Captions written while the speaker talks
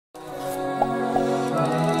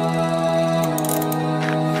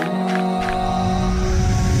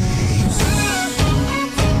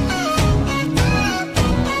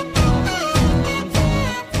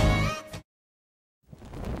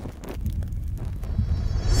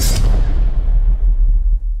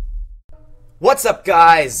What's up,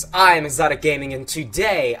 guys? I'm ExxotikGaming, and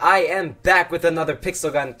today I am back with another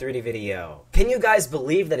Pixel Gun 3D video. Can you guys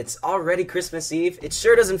believe that it's already Christmas Eve? It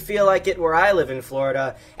sure doesn't feel like it where I live in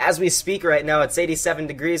Florida. As we speak right now, it's 87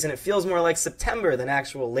 degrees, and it feels more like September than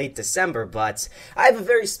actual late December, but I have a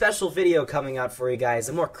very special video coming out for you guys,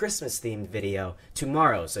 a more Christmas-themed video,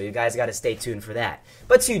 tomorrow, so you guys gotta stay tuned for that.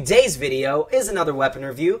 But today's video is another weapon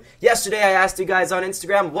review. Yesterday I asked you guys on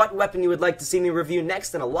Instagram what weapon you would like to see me review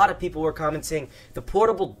next, and a lot of people were commenting the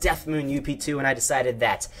Portable Death Moon UP2, and I decided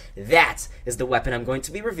that is the weapon I'm going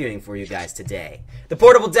to be reviewing for you guys today. The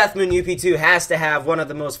Portable Death Moon UP2 has to have one of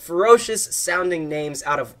the most ferocious sounding names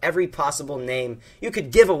out of every possible name you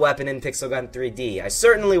could give a weapon in Pixel Gun 3D. I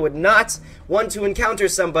certainly would not want to encounter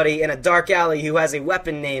somebody in a dark alley who has a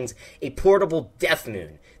weapon named a Portable Death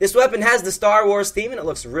Moon. This weapon has the Star Wars theme, and it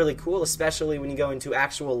looks really cool, especially when you go into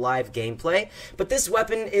actual live gameplay. But this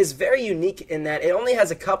weapon is very unique in that it only has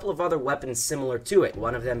a couple of other weapons similar to it,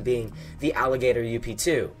 one of them being the Alligator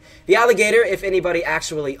UP2. The Alligator, if anybody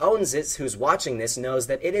actually owns it who's watching this, knows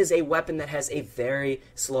that it is a weapon that has a very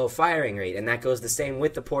slow firing rate, and that goes the same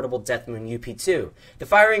with the Portable Death Moon UP2. The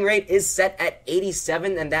firing rate is set at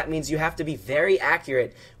 87, and that means you have to be very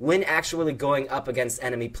accurate when actually going up against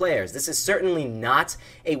enemy players. This is certainly not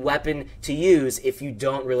a weapon to use if you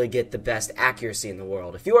don't really get the best accuracy in the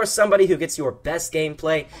world. If you are somebody who gets your best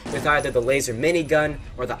gameplay with either the laser minigun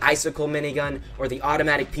or the icicle minigun or the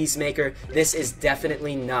automatic peacemaker, this is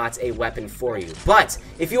definitely not a weapon for you. But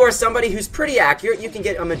if you are somebody who's pretty accurate, you can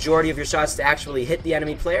get a majority of your shots to actually hit the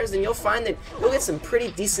enemy players, then you'll find that you'll get some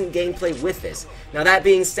pretty decent gameplay with this. Now that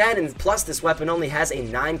being said, and plus this weapon only has a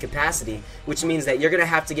 9 capacity, which means that you're going to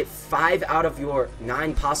have to get 5 out of your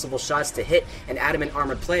 9 possible shots to hit an adamant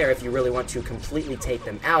armored player if you really want to completely take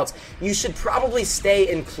them out. You should probably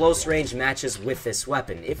stay in close range matches with this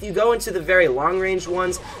weapon. If you go into the very long range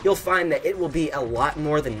ones, you'll find that it will be a lot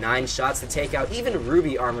more than 9 shots to take out even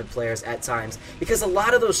Ruby armored players at times, because a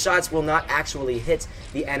lot of those shots will not actually hit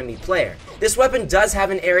the enemy player. This weapon does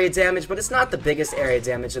have an area damage, but it's not the biggest area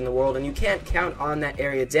damage in the world, and you can't count on that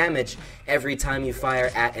area damage every time you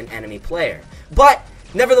fire at an enemy player. But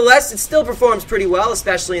nevertheless, it still performs pretty well,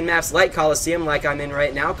 especially in maps like Coliseum, like I'm in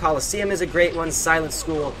right now. Coliseum is a great one, Silent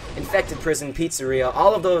School, Infected Prison, Pizzeria.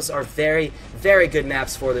 All of those are very, very good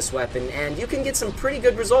maps for this weapon, and you can get some pretty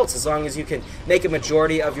good results as long as you can make a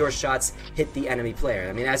majority of your shots hit the enemy player.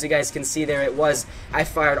 I mean, as you guys can see there, I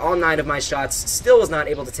fired all 9 of my shots, still was not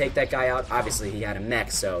able to take that guy out. Obviously, he had a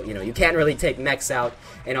mech, so, you know, you can't really take mechs out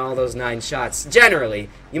in all those 9 shots. Generally,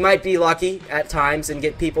 you might be lucky at times and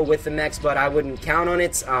get people with the mechs, but I wouldn't count on it.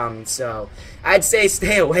 So I'd say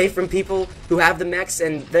stay away from people who have the mechs,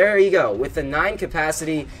 and there you go. With the 9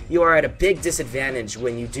 capacity, you are at a big disadvantage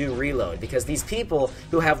when you do reload, because these people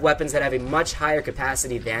who have weapons that have a much higher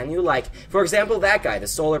capacity than you, like, for example, that guy, the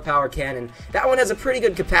solar power cannon, that one has a pretty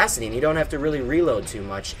good capacity, and you don't have to really reload too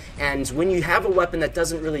much. And when you have a weapon that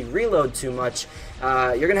doesn't really reload too much,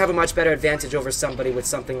 you're going to have a much better advantage over somebody with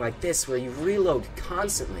something like this, where you reload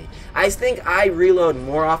constantly. I think I reload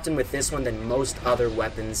more often with this one than most other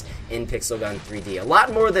weapons in Pixel Gun 3D. A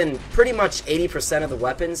lot more than pretty much 80% of the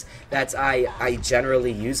weapons that I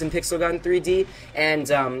generally use in Pixel Gun 3D. And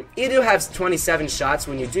you do have 27 shots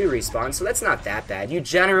when you do respawn, so that's not that bad. You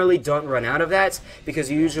generally don't run out of that, because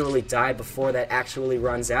you usually die before that actually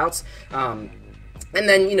runs out. And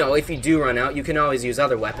then, you know, if you do run out, you can always use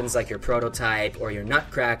other weapons like your prototype or your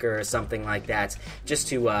nutcracker or something like that, just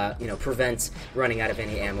to, you know, prevent running out of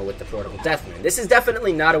any ammo with the Portable Death Moon. This is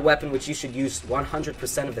definitely not a weapon which you should use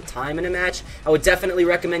 100% of the time in a match. I would definitely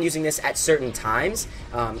recommend using this at certain times,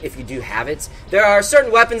 if you do have it. There are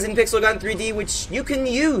certain weapons in Pixel Gun 3D which you can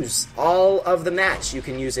use all of the match. You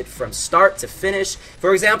can use it from start to finish.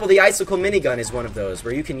 For example, the Icicle minigun is one of those,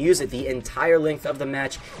 where you can use it the entire length of the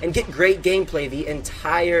match and get great gameplay the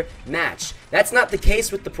entire match. That's not the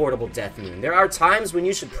case with the Portable Death Moon. There are times when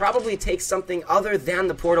you should probably take something other than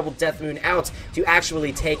the Portable Death Moon out to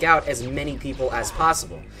actually take out as many people as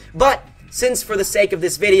possible. But since for the sake of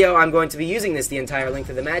this video I'm going to be using this the entire length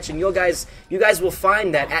of the match, and you guys will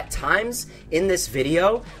find that at times in this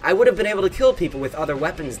video I would have been able to kill people with other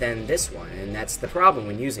weapons than this one, and that's the problem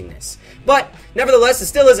when using this. But nevertheless, it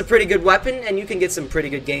still is a pretty good weapon, and you can get some pretty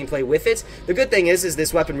good gameplay with it. The good thing is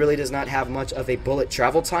this weapon really does not have much of a bullet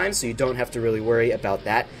travel time, so you don't have to really worry about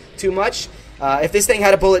that too much. If this thing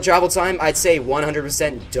had a bullet travel time, I'd say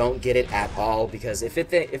 100% don't get it at all, because if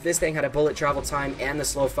this thing had a bullet travel time and the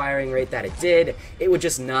slow firing rate that it did, it would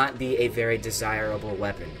just not be a very desirable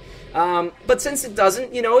weapon. But since it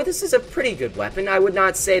doesn't, you know, this is a pretty good weapon. I would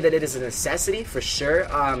not say that it is a necessity, for sure.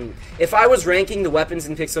 If I was ranking the weapons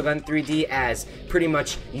in Pixel Gun 3D as pretty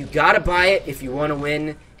much you gotta buy it if you want to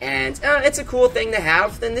win, and it's a cool thing to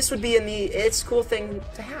have, then this would be in the it's a cool thing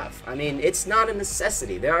to have. I mean, it's not a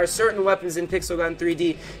necessity. There are certain weapons in Pixel Gun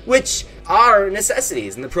 3D which are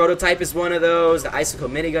necessities, and the prototype is one of those. The Icicle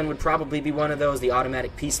minigun would probably be one of those. The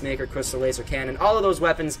automatic Peacemaker, Crystal Laser Cannon, all of those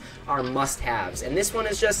weapons are must-haves, and this one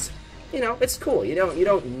is just, you know, it's cool. You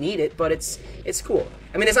don't need it, but it's cool.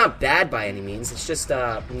 I mean, it's not bad by any means. It's just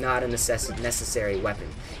not a necessary weapon.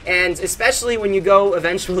 And especially when you go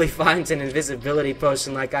eventually find an invisibility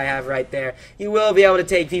potion like I have right there, you will be able to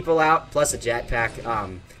take people out, plus a jetpack.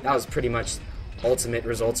 That was pretty much ultimate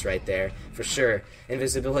results right there, for sure.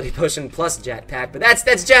 Invisibility potion plus jetpack, but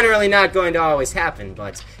that's generally not going to always happen,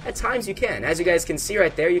 but at times you can. As you guys can see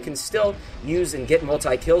right there, you can still use and get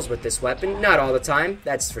multi-kills with this weapon. Not all the time,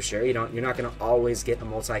 that's for sure. You're not going to always get a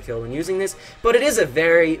multi-kill when using this, but it is a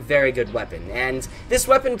very, very good weapon, and this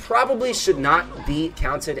weapon probably should not be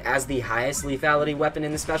counted as the highest lethality weapon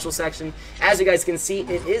in the special section. As you guys can see,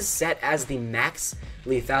 it is set as the max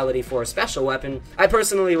lethality for a special weapon. I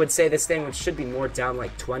personally would say this thing should be more down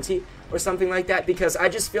like 20 or something like that, because I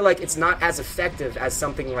just feel like it's not as effective as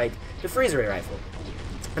something like the freeze ray rifle.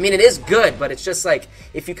 I mean, it is good, but it's just like,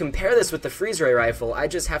 if you compare this with the freeze ray rifle, I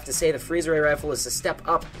just have to say the freeze ray rifle is a step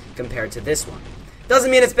up compared to this one.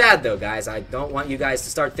 Doesn't mean it's bad though, guys. I don't want you guys to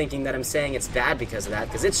start thinking that I'm saying it's bad because of that,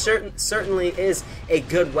 because it certainly is a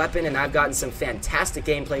good weapon, and I've gotten some fantastic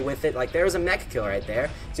gameplay with it. Like, there's a mech kill right there.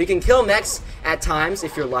 So you can kill mechs at times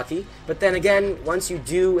if you're lucky, but then again, once you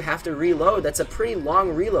do have to reload, that's a pretty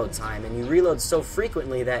long reload time, and you reload so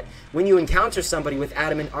frequently that when you encounter somebody with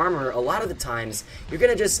adamant armor, a lot of the times, you're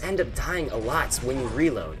gonna just end up dying a lot when you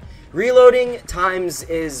reload. Reloading times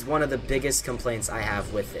is one of the biggest complaints I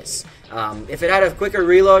have with this. If it had a quicker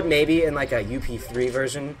reload, maybe in like a UP3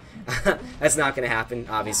 version, that's not going to happen.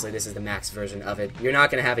 Obviously, this is the max version of it. You're not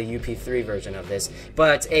going to have a UP3 version of this,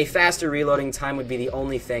 but a faster reloading time would be the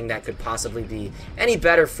only thing that could possibly be any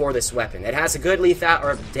better for this weapon. It has a good lethal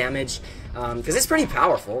or damage, because it's pretty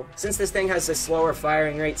powerful. Since this thing has a slower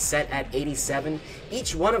firing rate set at 87,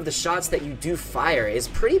 each one of the shots that you do fire is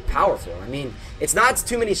pretty powerful. I mean, it's not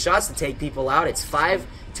too many shots to take people out. It's 5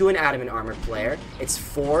 to an adamant armored player, it's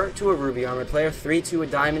 4 to a ruby armored player, 3 to a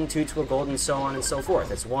diamond, 2 to a gold, and so on and so forth.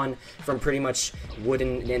 It's 1 from pretty much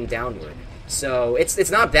wooden and downward. So it's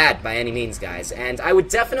not bad by any means, guys, and I would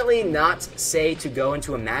definitely not say to go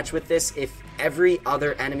into a match with this if every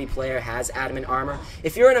other enemy player has adamant armor.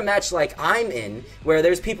 If you're in a match like I'm in, where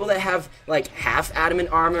there's people that have like half adamant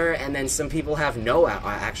armor and then some people have no,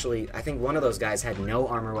 actually I think one of those guys had no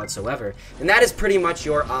armor whatsoever, then that is pretty much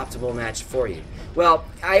your optimal match for you. Well,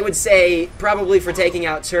 I would say probably for taking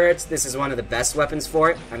out turrets, this is one of the best weapons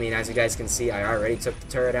for it. I mean, as you guys can see, I already took the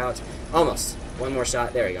turret out. Almost. One more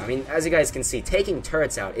shot. There we go. I mean, as you guys can see, taking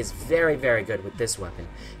turrets out is very, very good with this weapon.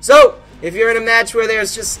 So, if you're in a match where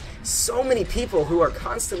there's just so many people who are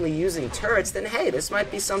constantly using turrets, then hey, this might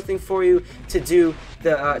be something for you to do,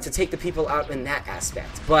 to take the people out in that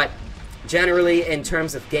aspect. But generally, in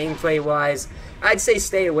terms of gameplay-wise, I'd say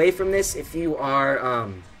stay away from this if you are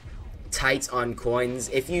tight on coins.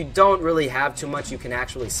 If you don't really have too much you can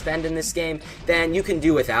actually spend in this game, then you can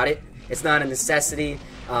do without it. It's not a necessity,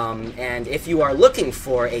 and if you are looking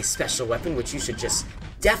for a special weapon, which you should just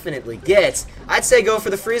definitely get, I'd say go for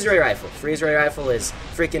the freeze ray rifle. Freeze ray rifle is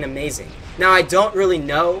freaking amazing. Now, I don't really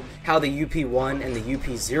know how the UP1 and the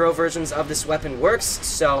UP0 versions of this weapon works,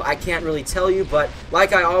 so I can't really tell you, but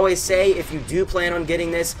like I always say, if you do plan on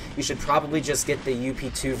getting this, you should probably just get the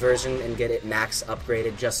UP2 version and get it max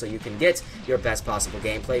upgraded just so you can get your best possible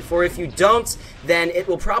gameplay. For if you don't, then it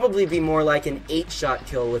will probably be more like an 8-shot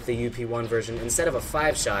kill with the UP1 version instead of a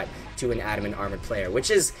 5-shot to an adamant armored player, which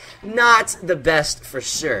is not the best for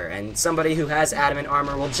sure, and somebody who has adamant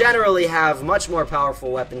armor will generally have much more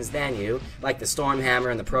powerful weapons than you, like the storm hammer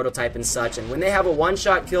and the prototype and such, and when they have a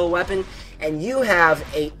 1-shot kill weapon and you have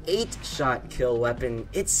a 8-shot kill weapon,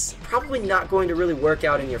 it's probably not going to really work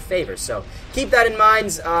out in your favor. So keep that in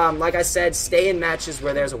mind. Like I said, stay in matches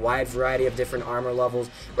where there's a wide variety of different armor levels,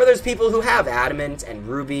 where there's people who have adamant and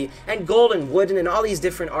ruby and gold and wooden and all these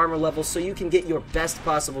different armor levels, so you can get your best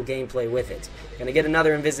possible gameplay with it. Gonna get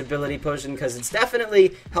another invisibility potion because it's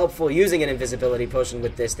definitely helpful using an invisibility potion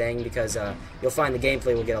with this thing, because you'll find the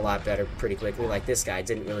gameplay will get a lot better pretty quickly. Like this guy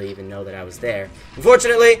didn't really even know that I was there.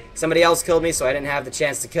 Unfortunately, somebody else killed me, so I didn't have the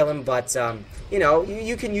chance to kill him, but, you know,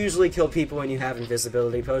 you can usually kill people when you have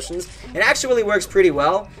invisibility potions. It actually works pretty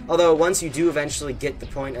well, although once you do eventually get the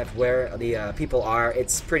point of where the people are,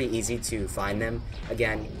 it's pretty easy to find them,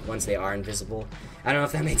 again, once they are invisible. I don't know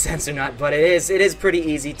if that makes sense or not, but it is pretty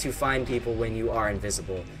easy to find people when you are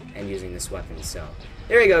invisible and using this weapon, so...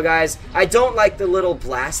 There you go, guys. I don't like the little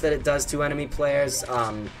blast that it does to enemy players.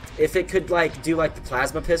 If it could, like, do, like, the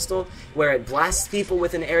plasma pistol, where it blasts people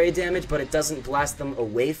with an area damage, but it doesn't blast them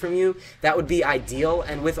away from you, that would be ideal.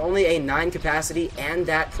 And with only a 9 capacity and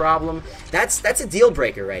that problem, that's a deal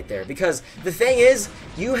breaker right there. Because the thing is,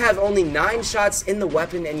 you have only 9 shots in the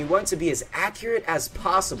weapon, and you want to be as accurate as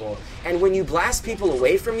possible. And when you blast people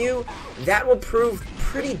away from you, that will prove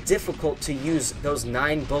pretty difficult to use those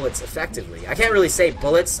 9 bullets effectively. I can't really say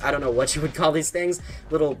bullets. I don't know what you would call these things.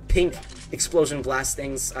 Little pink explosion blast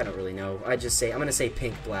things. I don't really know. I'm gonna say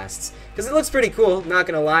pink blasts. Because it looks pretty cool, not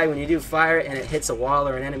gonna lie. When you do fire and it hits a wall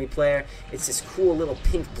or an enemy player, it's this cool little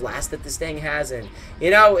pink blast that this thing has, and, you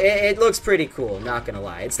know, it looks pretty cool, not gonna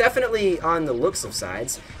lie. It's definitely on the looks of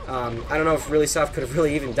sides. I don't know if Really Soft could have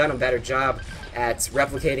really even done a better job at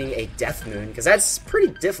replicating a Death Moon, because that's pretty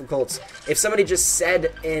difficult. If somebody just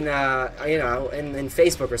said in, you know, in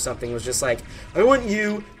Facebook or something, was just like, I want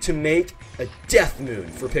you to make a Death Moon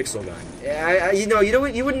for Pixel Gun. You know,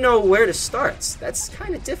 you wouldn't know where to start. That's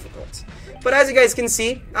kind of difficult. But as you guys can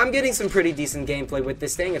see, I'm getting some pretty decent gameplay with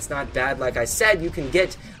this thing. It's not bad. Like I said, you can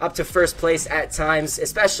get up to first place at times,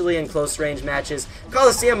 especially in close range matches.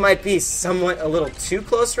 Coliseum might be somewhat a little too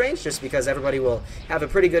close range, just because everybody will have a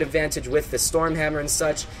pretty good advantage with the Stormhammer and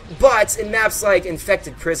such. But in maps like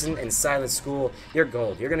Infected Prison and Silent School, you're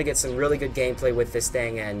gold. You're going to get some really good gameplay with this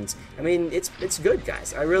thing, and, I mean, it's good,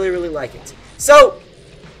 guys. I really, really like it. So,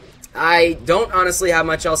 I don't honestly have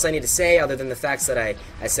much else I need to say other than the facts that I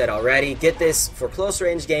said already. Get this for close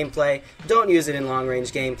range gameplay. Don't use it in long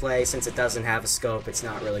range gameplay. Since it doesn't have a scope, it's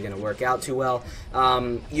not really going to work out too well.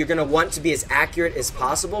 You're going to want to be as accurate as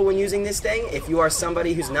possible when using this thing. If you are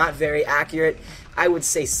somebody who's not very accurate, I would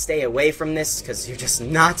say stay away from this, because you're just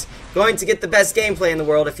not going to get the best gameplay in the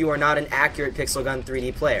world if you are not an accurate Pixel Gun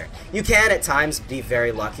 3D player. You can, at times, be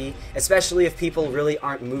very lucky, especially if people really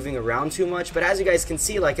aren't moving around too much, but as you guys can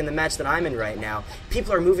see, like in the match that I'm in right now,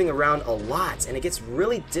 people are moving around a lot, and it gets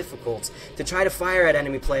really difficult to try to fire at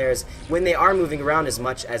enemy players when they are moving around as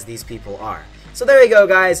much as these people are. So there you go,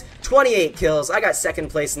 guys. 28 kills. I got second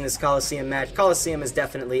place in this Coliseum match. Coliseum is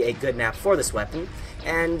definitely a good map for this weapon.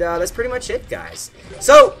 And that's pretty much it, guys.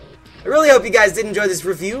 So, I really hope you guys did enjoy this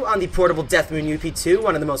review on the Portable Death Moon UP2.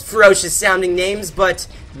 One of the most ferocious sounding names, but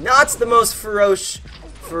not the most ferocious,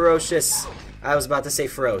 I was about to say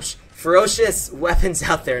ferocious weapons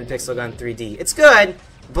out there in Pixel Gun 3D. It's good,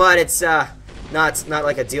 but it's not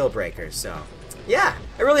like a deal breaker, so... yeah,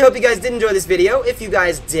 I really hope you guys did enjoy this video. If you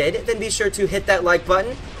guys did, then be sure to hit that like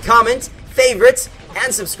button, comment, favorite,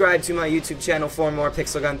 and subscribe to my YouTube channel for more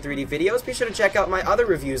Pixel Gun 3D videos. Be sure to check out my other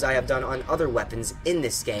reviews I have done on other weapons in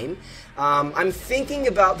this game. I'm thinking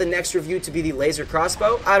about the next review to be the laser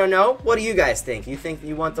crossbow. I don't know. What do you guys think? You think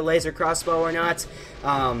you want the laser crossbow or not?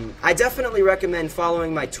 I definitely recommend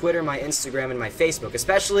following my Twitter, my Instagram, and my Facebook,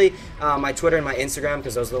 especially my Twitter and my Instagram,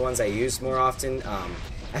 because those are the ones I use more often.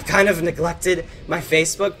 I've kind of neglected my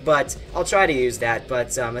Facebook, but I'll try to use that.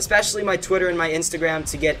 But especially my Twitter and my Instagram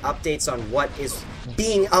to get updates on what is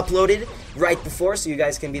being uploaded right before, so you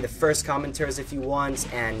guys can be the first commenters if you want,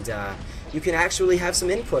 and you can actually have some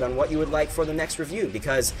input on what you would like for the next review,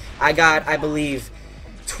 because I got, I believe,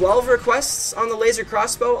 12 requests on the laser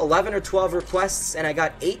crossbow, 11 or 12 requests, and I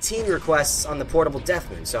got 18 requests on the Portable Death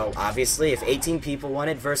Moon. So obviously, if 18 people want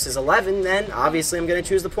it versus 11, then obviously I'm going to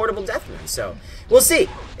choose the Portable Death Moon. So we'll see.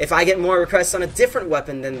 If I get more requests on a different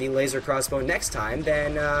weapon than the laser crossbow next time,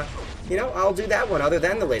 then, you know, I'll do that one other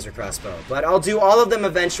than the laser crossbow. But I'll do all of them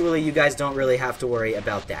eventually. You guys don't really have to worry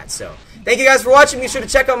about that. So thank you guys for watching. Be sure to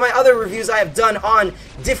check out my other reviews I have done on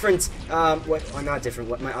different, my other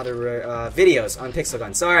videos on Pixel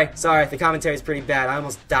Gun. Sorry, the commentary is pretty bad. I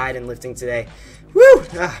almost died in lifting today. Woo!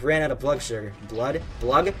 Ran out of blood sugar. Blood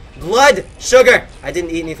sugar! I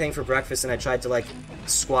didn't eat anything for breakfast, and I tried to, like,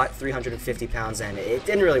 squat 350 pounds, and it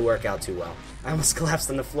didn't really work out too well. I almost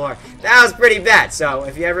collapsed on the floor. That was pretty bad. So,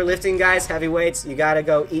 if you're ever lifting, guys, heavy weights, you gotta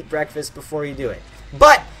go eat breakfast before you do it.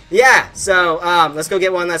 But, yeah, so, let's go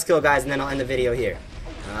get one last kill, guys, and then I'll end the video here.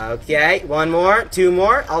 Okay, one more, 2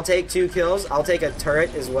 more. I'll take 2 kills. I'll take a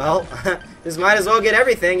turret as well. Just might as well get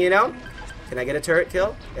everything, you know? Can I get a turret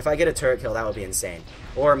kill? If I get a turret kill, that would be insane.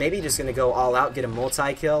 Or maybe just gonna go all out, get a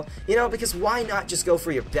multi-kill. You know, because why not just go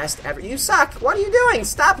for your best ever? You suck! What are you doing?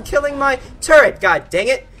 Stop killing my turret! God dang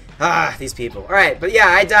it! Ah, these people. Alright, but yeah,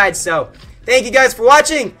 I died, so thank you guys for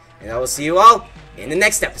watching, and I will see you all in the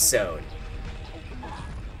next episode.